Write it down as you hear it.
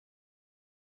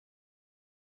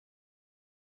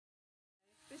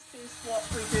what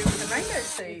we do with the mango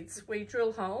seeds. We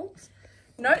drill holes.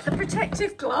 Note the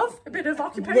protective glove, a bit of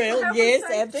occupational health yes,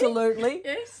 and safety. Absolutely.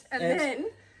 Yes, and then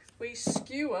we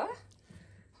skewer,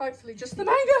 hopefully just the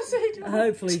mango seed.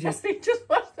 Hopefully just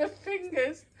wash the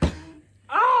fingers.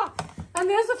 Ah, and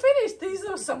there's the finish. These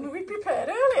are some we prepared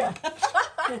earlier.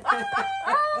 I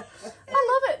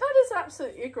love it. That is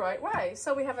absolutely a great way.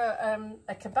 So we have a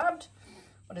kebabbed,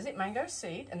 what is it, mango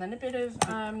seed, and then a bit of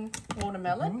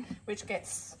watermelon, which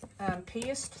gets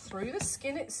pierced through the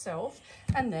skin itself,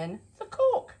 and then the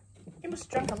cork. You must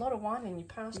have drank a lot of wine in your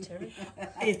past, Terry.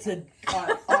 I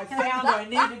found I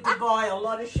needed to buy a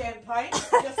lot of champagne.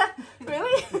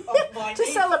 Really? To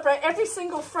celebrate every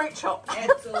single fruit chop.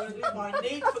 Absolutely. My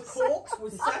need for corks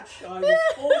was such, I was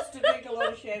forced to drink a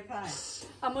lot of champagne.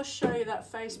 I must show you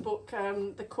that Facebook,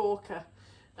 the corker.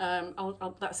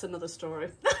 That's another story.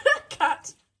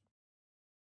 Cut.